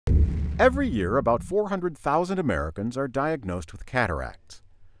Every year, about 400,000 Americans are diagnosed with cataracts.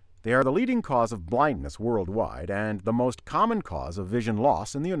 They are the leading cause of blindness worldwide and the most common cause of vision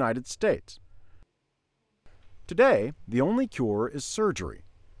loss in the United States. Today, the only cure is surgery,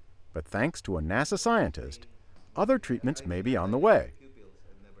 but thanks to a NASA scientist, other treatments may be on the way.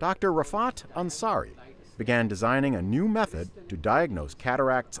 Dr. Rafat Ansari began designing a new method to diagnose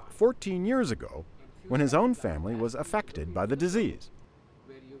cataracts 14 years ago when his own family was affected by the disease.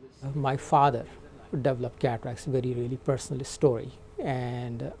 My father developed cataracts, very really personal story,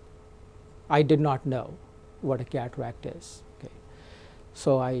 and I did not know what a cataract is. Okay.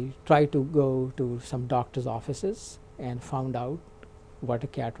 So I tried to go to some doctor's offices and found out what a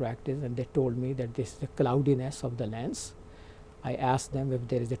cataract is, and they told me that this is the cloudiness of the lens. I asked them if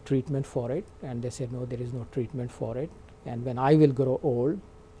there is a treatment for it, and they said no, there is no treatment for it, and when I will grow old,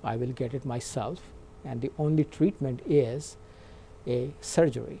 I will get it myself, and the only treatment is a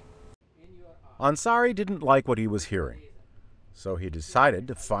surgery. Ansari didn't like what he was hearing, so he decided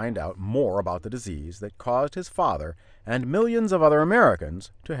to find out more about the disease that caused his father and millions of other Americans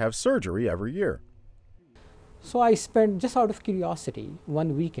to have surgery every year. So I spent, just out of curiosity,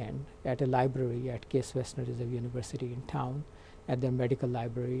 one weekend at a library at Case Western Reserve University in town, at their medical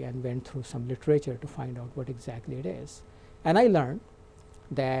library, and went through some literature to find out what exactly it is. And I learned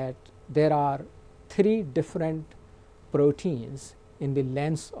that there are 3 different proteins in the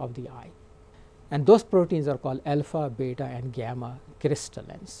lens of the eye. And those proteins are called alpha, beta, and gamma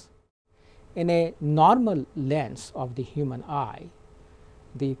crystallins. In a normal lens of the human eye,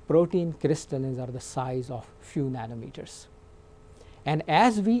 the protein crystallins are the size of few nanometers. And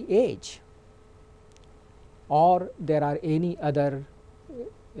as we age, or there are any other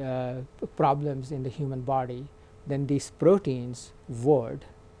problems in the human body, then these proteins would,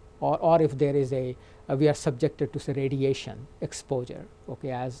 or if there is we are subjected to say radiation exposure,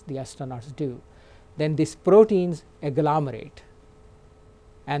 okay, as the astronauts do, then these proteins agglomerate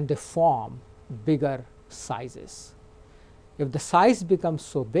and they form bigger sizes. If the size becomes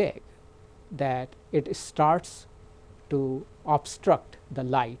so big that it starts to obstruct the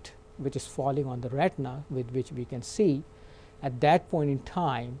light which is falling on the retina with which we can see, at that point in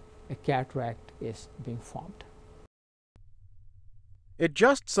time a cataract is being formed. It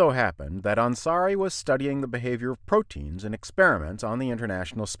just so happened that Ansari was studying the behavior of proteins in experiments on the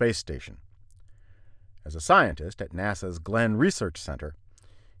International Space Station. As a scientist at NASA's Glenn Research Center,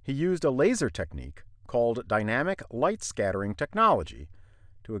 he used a laser technique called dynamic light scattering technology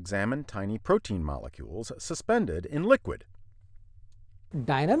to examine tiny protein molecules suspended in liquid.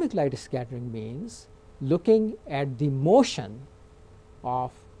 Dynamic light scattering means looking at the motion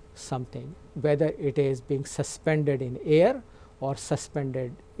of something, whether it is being suspended in air or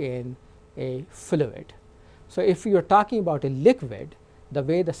suspended in a fluid. So if you are talking about a liquid, the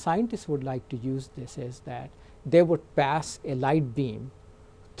way the scientists would like to use this is that they would pass a light beam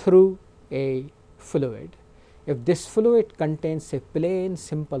through a fluid. If this fluid contains a plain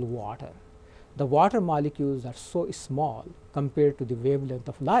simple water, the water molecules are so small compared to the wavelength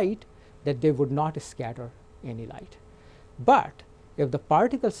of light that they would not scatter any light. But if the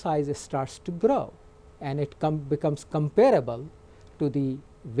particle size starts to grow and it becomes comparable to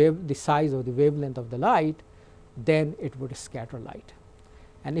the size of the wavelength of the light, then it would scatter light.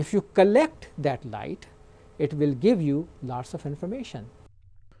 And if you collect that light, it will give you lots of information.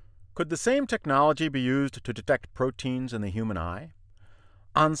 Could the same technology be used to detect proteins in the human eye?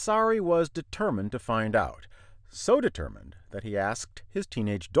 Ansari was determined to find out, so determined that he asked his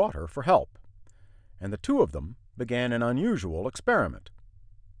teenage daughter for help, and the two of them began an unusual experiment.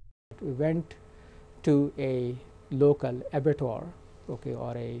 We went to a local abattoir, okay,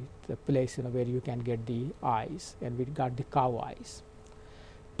 or a place where you can get the eyes, and we got the cow eyes.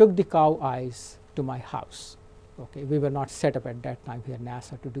 Took the cow eyes to my house. Okay, we were not set up at that time here at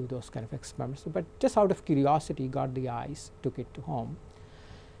NASA to do those kind of experiments, but just out of curiosity got the eyes, took it to home.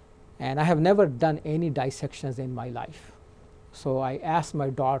 And I have never done any dissections in my life. So I asked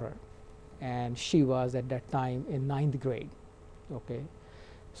my daughter, and she was at that time in 9th grade. Okay,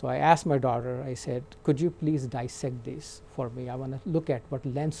 so I asked my daughter, I said, could you please dissect this for me? I want to look at what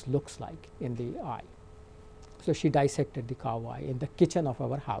lens looks like in the eye. So she dissected the cow eye in the kitchen of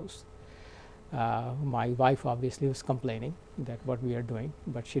our house. My wife obviously was complaining that what we are doing,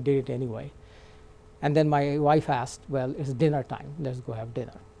 but she did it anyway. And then my wife asked, well, it's dinner time, let's go have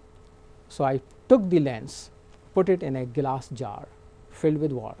dinner. So I took the lens, put it in a glass jar filled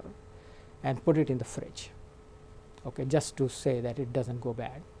with water, and put it in the fridge, okay, just to say that it doesn't go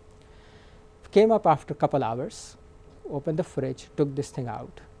bad. Came up after a couple hours, opened the fridge, took this thing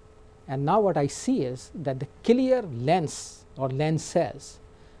out, and now what I see is that the clear lens or lens cells,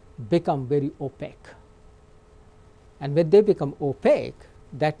 become very opaque. And when they become opaque,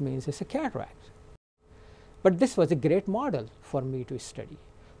 that means it's a cataract. But this was a great model for me to study.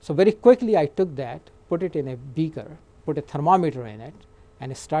 So very quickly I took that, put it in a beaker, put a thermometer in it,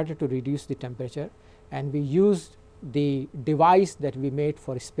 and started to reduce the temperature. And we used the device that we made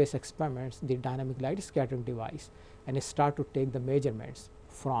for space experiments, the dynamic light scattering device, and start to take the measurements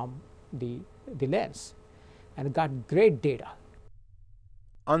from the lens, and got great data.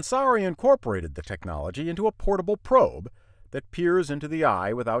 Ansari incorporated the technology into a portable probe that peers into the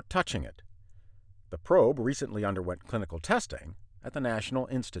eye without touching it. The probe recently underwent clinical testing at the National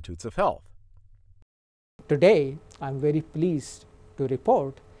Institutes of Health. Today, I'm very pleased to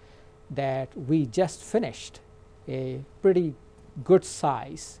report that we just finished a pretty good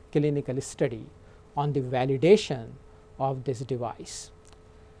size clinical study on the validation of this device,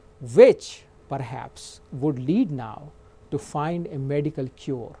 which perhaps would lead now to find a medical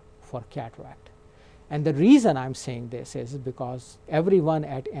cure for cataract. And the reason I'm saying this is because everyone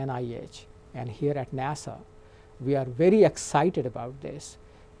at NIH and here at NASA, we are very excited about this,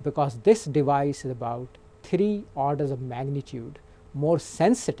 because this device is about 3 orders of magnitude more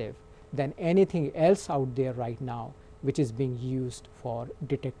sensitive than anything else out there right now, which is being used for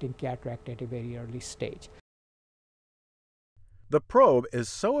detecting cataract at a very early stage. The probe is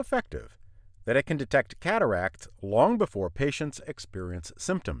so effective that it can detect cataracts long before patients experience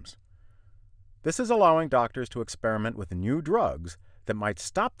symptoms. This is allowing doctors to experiment with new drugs that might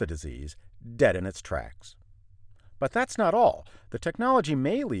stop the disease dead in its tracks. But that's not all. The technology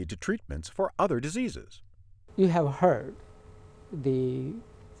may lead to treatments for other diseases. You have heard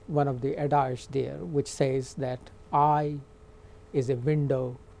one of the adage there, which says that eye is a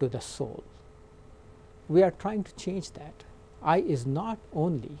window to the soul. We are trying to change that. Eye is not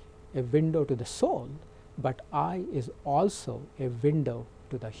only a window to the soul, but eye is also a window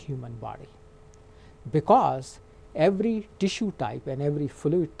to the human body, because every tissue type and every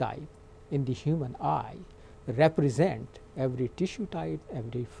fluid type in the human eye represent every tissue type,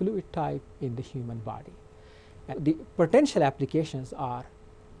 every fluid type in the human body. And the potential applications are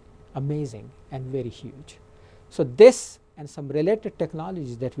amazing and very huge. So this and some related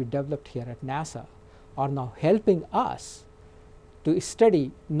technologies that we developed here at NASA are now helping us to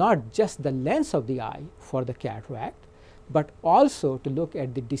study not just the lens of the eye for the cataract, but also to look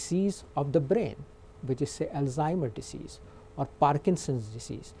at the disease of the brain, which is say Alzheimer's disease or Parkinson's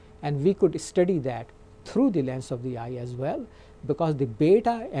disease. And we could study that through the lens of the eye as well, because the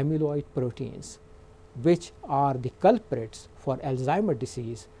beta amyloid proteins, which are the culprits for Alzheimer's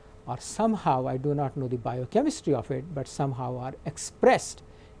disease, are somehow, I do not know the biochemistry of it, but somehow are expressed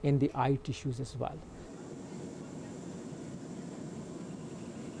in the eye tissues as well.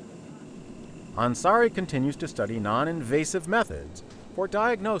 Ansari continues to study non-invasive methods for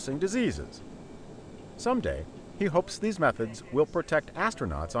diagnosing diseases. Someday, he hopes these methods will protect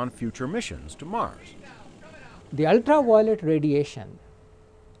astronauts on future missions to Mars. The ultraviolet radiation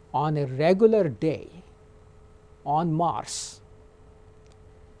on a regular day on Mars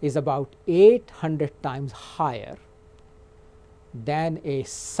is about 800 times higher than a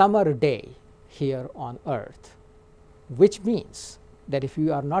summer day here on Earth, which means that if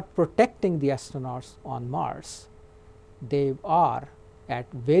you are not protecting the astronauts on Mars, they are at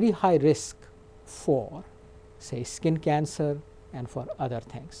very high risk for, say, skin cancer and for other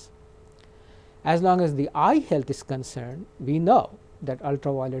things. As long as the eye health is concerned, we know that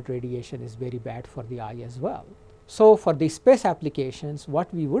ultraviolet radiation is very bad for the eye as well. So for the space applications,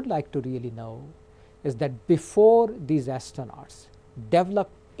 what we would like to really know is that before these astronauts develop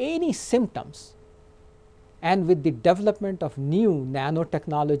any symptoms, and with the development of new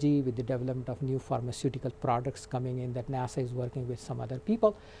nanotechnology, with the development of new pharmaceutical products coming in that NASA is working with some other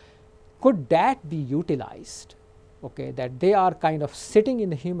people, could that be utilized, okay, that they are kind of sitting in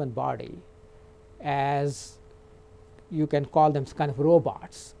the human body as, you can call them kind of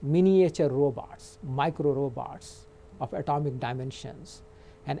robots, miniature robots, micro robots of atomic dimensions.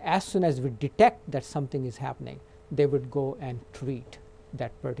 And as soon as we detect that something is happening, they would go and treat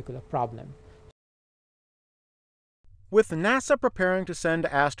that particular problem. With NASA preparing to send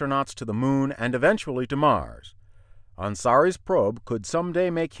astronauts to the Moon and eventually to Mars, Ansari's probe could someday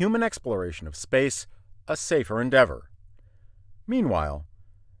make human exploration of space a safer endeavor. Meanwhile,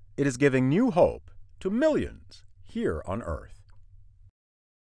 it is giving new hope to millions here on Earth.